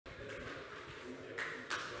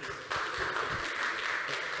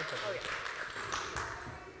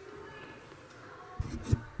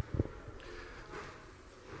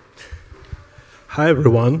Hi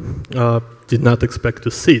everyone, did not expect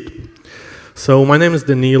to see it. So my name is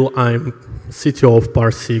Daniil, I'm CTO of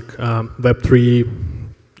Parsiq,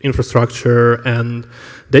 Web3 infrastructure and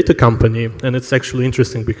data company. And it's actually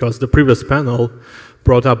interesting because the previous panel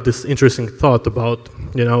brought up this interesting thought about,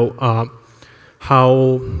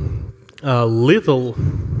 how little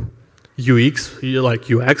UX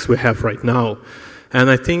we have right now. And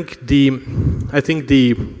I think the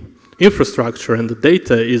infrastructure and the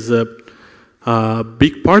data is a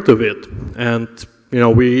big part of it, and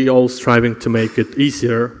we all striving to make it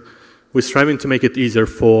easier. We're striving to make it easier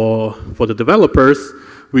for the developers,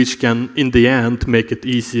 which can in the end make it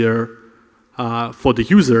easier for the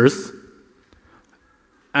users,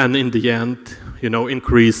 and in the end,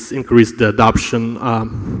 increase the adoption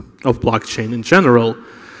of blockchain in general.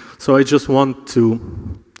 So I just want to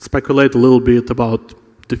speculate a little bit about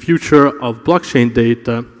the future of blockchain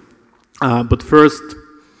data, but first.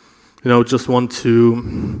 Just want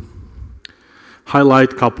to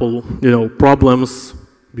highlight a couple, problems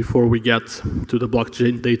before we get to the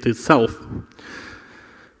blockchain data itself.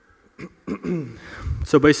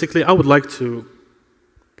 So basically, I would like to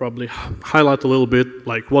probably highlight a little bit,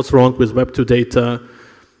 like what's wrong with Web2 data,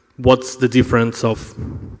 what's the difference of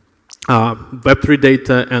Web3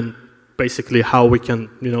 data, and basically how we can,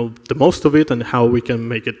 the most of it, and how we can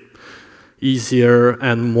make it easier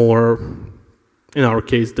and more, in our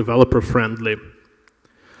case, developer-friendly.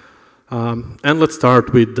 And let's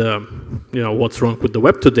start with, what's wrong with the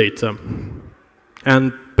Web2 data.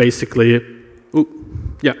 And basically,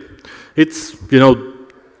 it's,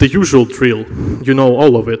 the usual drill. You know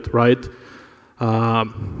all of it, right?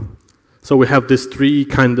 So we have these three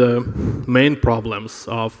kind of main problems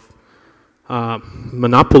of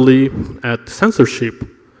monopoly and censorship,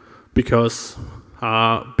 because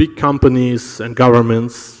big companies and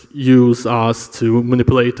governments use us to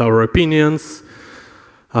manipulate our opinions,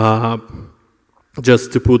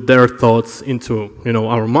 just to put their thoughts into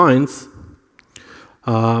our minds.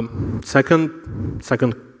 Second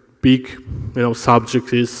big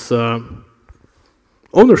subject is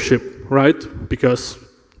ownership, right? Because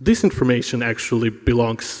this information actually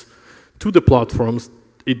belongs to the platforms.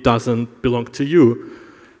 It doesn't belong to you.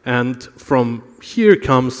 And from here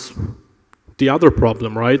comes the other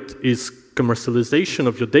problem, right? Is commercialization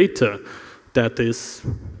of your data. That is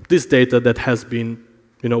this data that has been,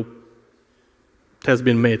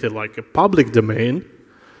 made like a public domain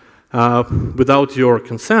without your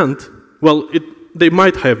consent. Well, they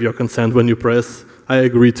might have your consent when you press I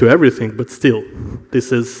agree to everything, but still,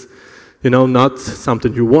 this is, not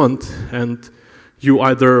something you want, and you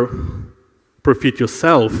either profit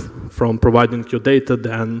yourself from providing your data,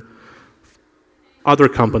 then other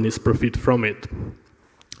companies profit from it.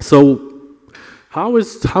 So how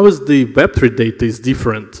is the Web3 data is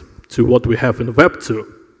different to what we have in Web2?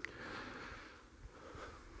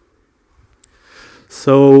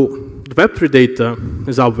 So the Web3 data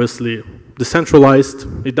is obviously decentralized.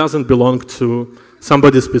 It doesn't belong to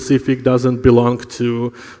somebody specific, doesn't belong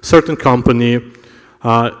to a certain company.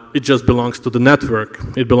 It just belongs to the network.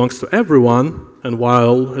 It belongs to everyone, and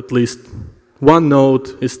while at least one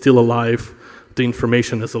node is still alive, the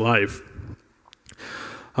information is alive.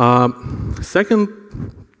 Second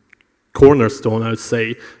cornerstone, I would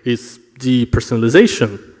say, is the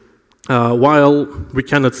personalization. While we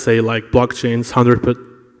cannot say like blockchain's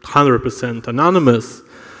 100% anonymous,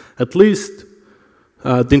 at least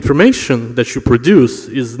the information that you produce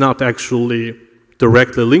is not actually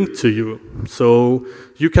directly linked to you. So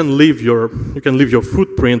you can leave your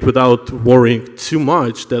footprint without worrying too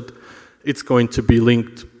much that it's going to be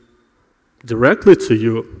linked directly to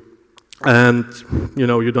you. And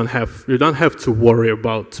you don't have to worry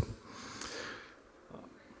about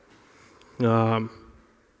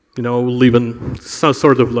leaving some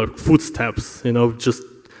sort of like footsteps. Just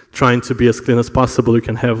trying to be as clean as possible. You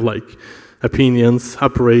can have like opinions,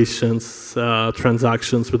 operations,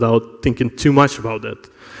 transactions without thinking too much about it.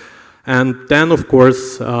 And then of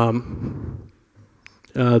course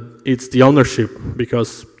it's the ownership,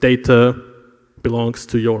 because data belongs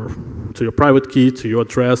to your private key, to your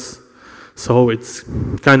address. So it's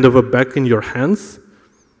kind of back in your hands,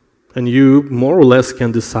 and you more or less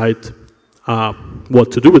can decide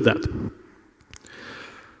what to do with that.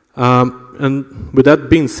 And with that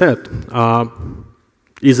being said,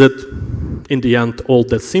 is it in the end all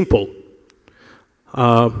that simple?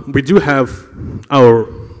 We do have our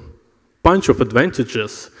bunch of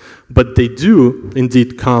advantages, but they do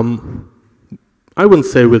indeed come, I wouldn't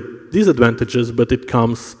say with disadvantages, but it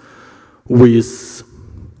comes with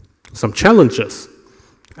some challenges.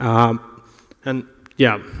 And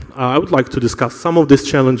yeah, I would like to discuss some of these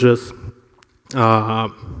challenges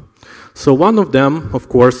So one of them, of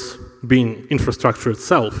course, being infrastructure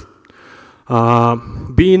itself.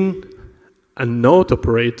 Being a node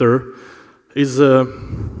operator is a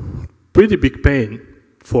pretty big pain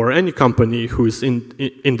for any company who is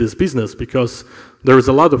in this business, because there is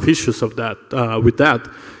a lot of issues of that with that,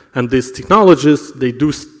 and these technologies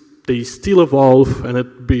they still evolve, and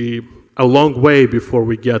it'd be a long way before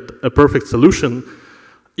we get a perfect solution,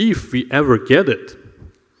 if we ever get it.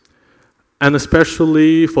 And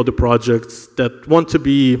especially for the projects that want to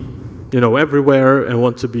be, everywhere and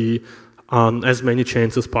want to be on as many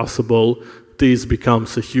chains as possible, this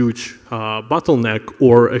becomes a huge bottleneck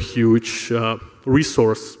or a huge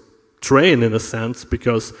resource drain in a sense,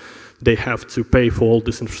 because they have to pay for all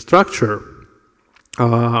this infrastructure.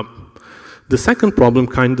 The second problem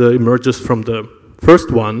kind of emerges from the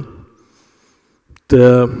first one.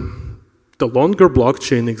 The longer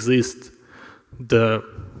blockchain exists, the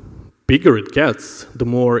bigger it gets, the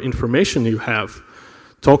more information you have.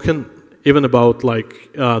 Talking even about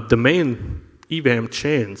like the main EVM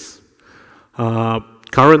chains.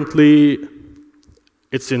 Currently,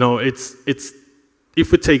 it's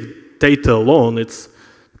if we take data alone, it's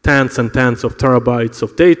tens and tens of terabytes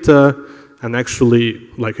of data, and actually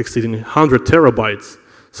like exceeding 100 terabytes.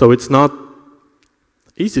 So it's not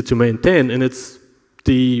easy to maintain, and it's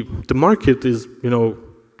the market is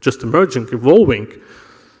just emerging, evolving.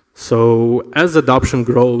 So as adoption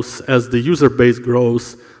grows, as the user base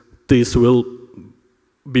grows, this will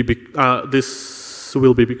be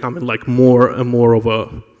becoming like more and more of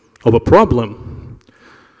a problem.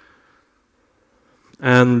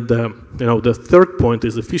 And the third point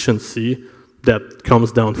is efficiency, that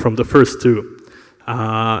comes down from the first two.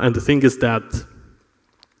 And the thing is that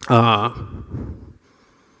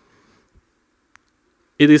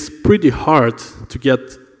it is pretty hard to get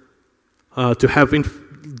to have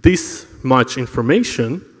this much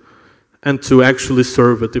information and to actually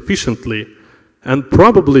serve it efficiently. And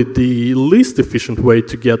probably the least efficient way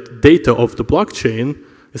to get data off the blockchain,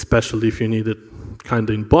 especially if you need it kind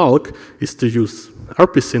of in bulk, is to use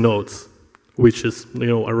RPC nodes, which is,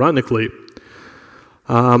 ironically.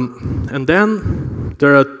 And then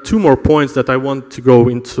there are two more points that I want to go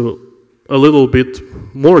into a little bit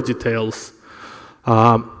more details.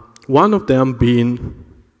 One of them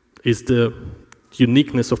is the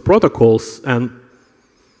uniqueness of protocols and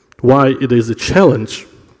why it is a challenge.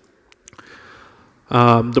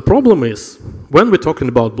 The problem is, when we're talking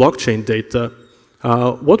about blockchain data,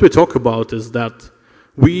 what we talk about is that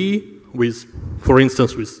for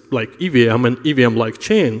instance, with like EVM and EVM-like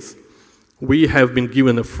chains, we have been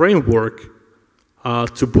given a framework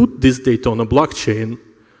to put this data on a blockchain,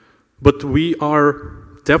 but we are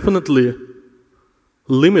definitely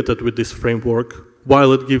limited with this framework.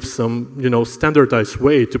 While it gives some, standardized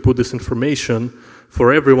way to put this information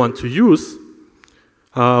for everyone to use,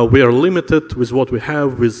 we are limited with what we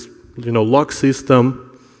have with, lock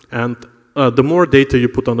system, and the more data you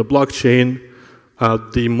put on the blockchain,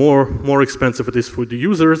 the more expensive it is for the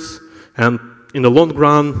users, and in the long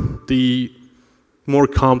run, the more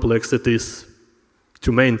complex it is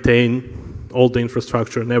to maintain all the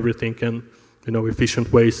infrastructure and everything, and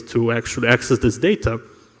efficient ways to actually access this data.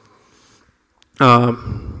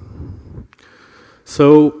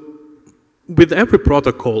 So with every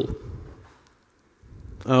protocol,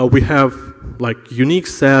 we have like unique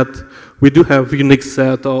set. We do have unique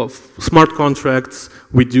set of smart contracts.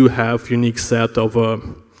 We do have unique set of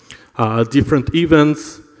different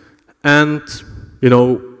events, and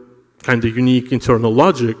kind of unique internal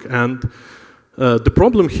logic. And the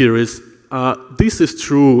problem here is this is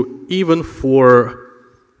true even for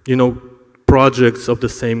projects of the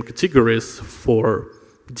same categories, for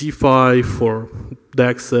DeFi, for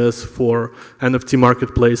DEXs, for NFT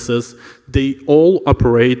marketplaces. They all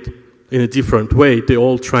operate in a different way. They're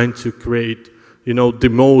all trying to create, the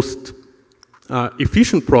most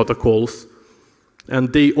efficient protocols,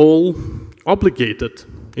 and they all obligated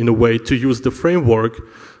in a way to use the framework,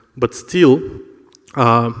 but still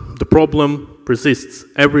the problem persists.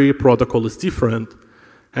 Every protocol is different,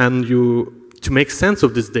 and to make sense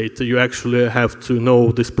of this data, you actually have to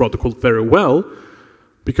know this protocol very well,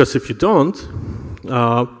 because if you don't,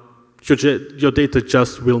 your data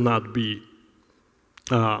just will not be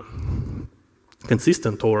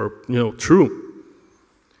consistent or true.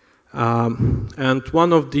 And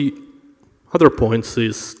one of the other points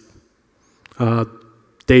is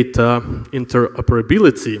data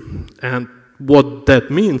interoperability. And what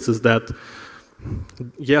that means is that,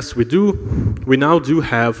 yes, we now do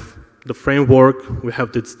have the framework, we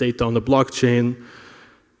have this data on the blockchain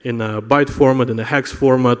in a byte format, in a hex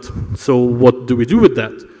format. So what do we do with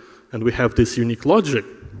that? and we have this unique logic.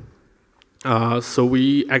 So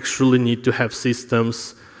we actually need to have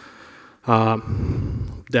systems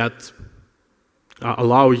that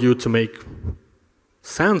allow you to make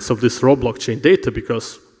sense of this raw blockchain data,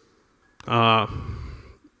 because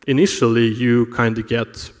initially you kind of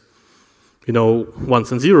get, you know,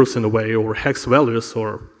 ones and zeros in a way, or hex values,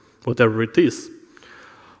 or whatever it is.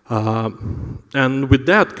 And with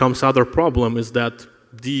that comes other problem, is that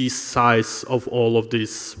the size of all of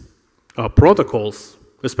these protocols,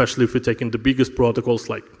 especially if we take in the biggest protocols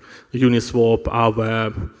like Uniswap,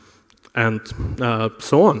 Aave, and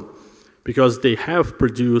so on, because they have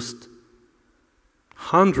produced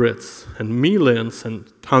hundreds and millions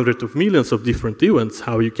and hundreds of millions of different events,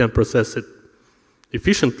 how you can process it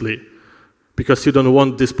efficiently, because you don't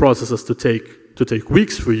want these processes to take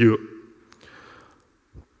weeks for you.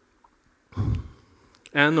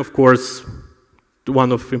 And of course,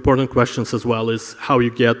 one of important questions as well is how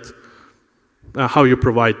you get, how you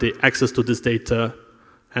provide the access to this data,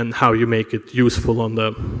 and how you make it useful on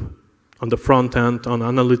the front end, on the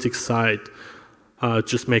analytics side,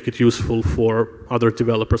 just make it useful for other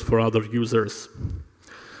developers, for other users.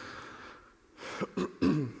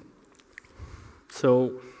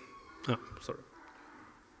 So, sorry.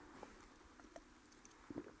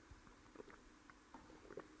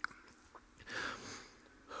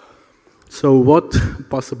 So what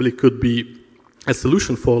possibly could be a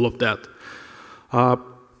solution for all of that?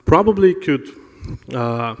 Probably could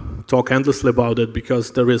talk endlessly about it,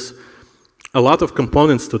 because there is a lot of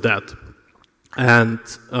components to that. And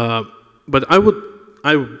but I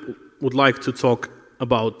would like to talk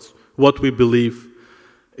about what we believe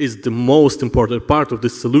is the most important part of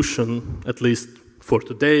this solution, at least for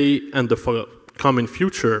today and the coming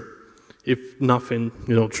future, if nothing,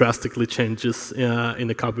 you know, drastically changes in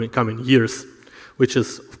the coming years, which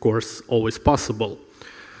is of course always possible.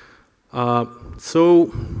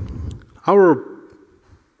 So our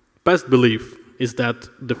best belief is that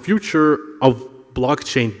the future of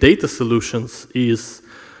blockchain data solutions is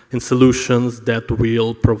in solutions that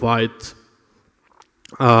will provide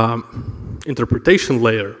interpretation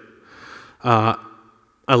layer, a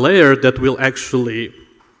layer that will actually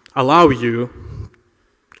allow you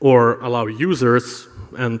or allow users,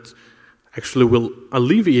 and actually will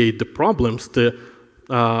alleviate the problems, the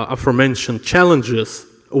aforementioned challenges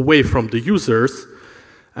away from the users,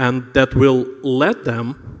 and that will let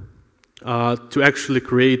them to actually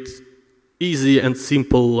create easy and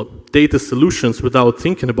simple data solutions without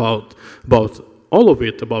thinking about all of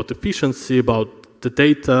it, about efficiency, about the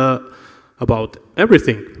data, about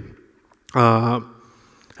everything.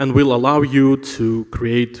 And will allow you to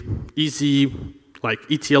create easy, like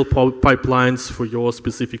ETL pipelines for your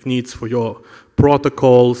specific needs, for your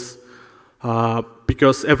protocols,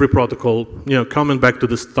 because every protocol, you know, coming back to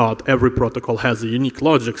this thought, every protocol has a unique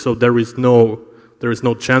logic, so there is no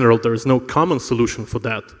general, there is no common solution for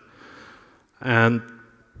that. And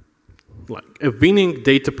like a winning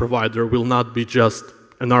data provider will not be just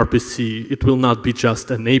an RPC, it will not be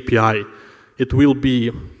just an API, it will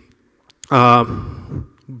be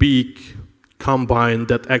big combine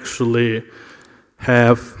that actually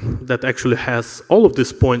has all of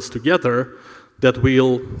these points together, that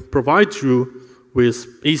will provide you with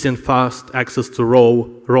easy and fast access to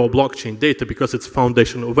raw blockchain data, because it's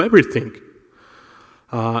foundation of everything.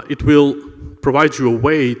 It will provide you a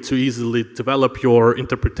way to easily develop your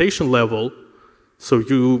interpretation level, so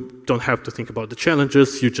you don't have to think about the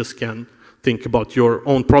challenges, you just can think about your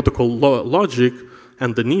own protocol logic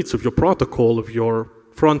and the needs of your protocol, of your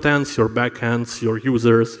front ends, your back ends, your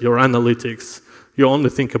users, your analytics. You only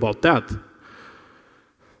think about that.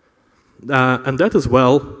 And that as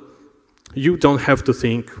well, you don't have to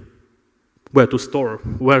think where to store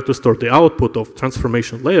the output of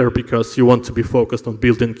transformation layer, because you want to be focused on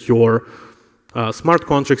building your smart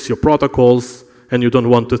contracts, your protocols, and you don't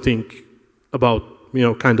want to think about, you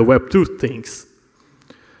know, kind of Web 2 things.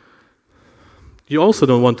 You also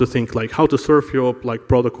don't want to think like how to serve your like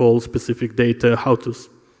protocol specific data, how to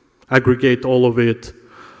aggregate all of it.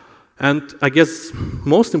 And I guess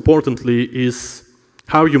most importantly is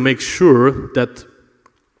how you make sure that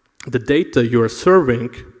the data you are serving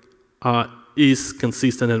is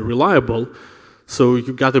consistent and reliable. So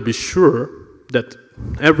you got to be sure that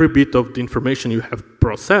every bit of the information you have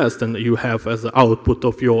processed and you have as the output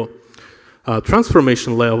of your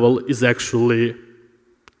transformation level is actually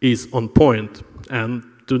on point and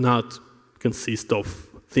do not consist of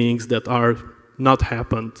things that are not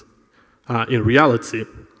happened in reality.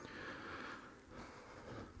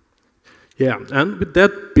 Yeah, and with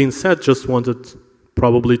that being said, just wanted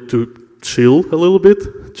probably to chill a little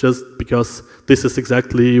bit, just because this is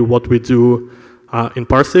exactly what we do in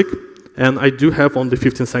Parsiq. And I do have only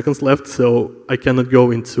 15 seconds left, so I cannot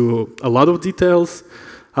go into a lot of details,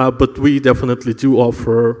 but we definitely do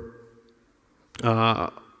offer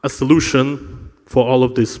a solution for all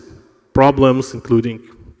of these problems, including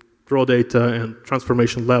raw data and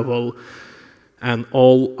transformation level, and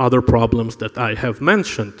all other problems that I have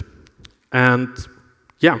mentioned. And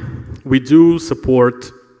yeah, we do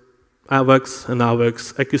support AVAX and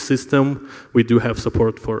AVAX ecosystem. We do have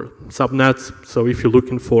support for subnets, so if you're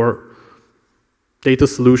looking for data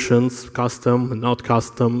solutions, custom and not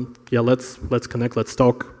custom, yeah, let's connect, let's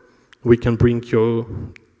talk. We can bring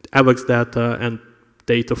you AVAX data and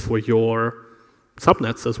data for your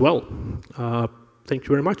subnets as well. Thank you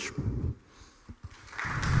very much.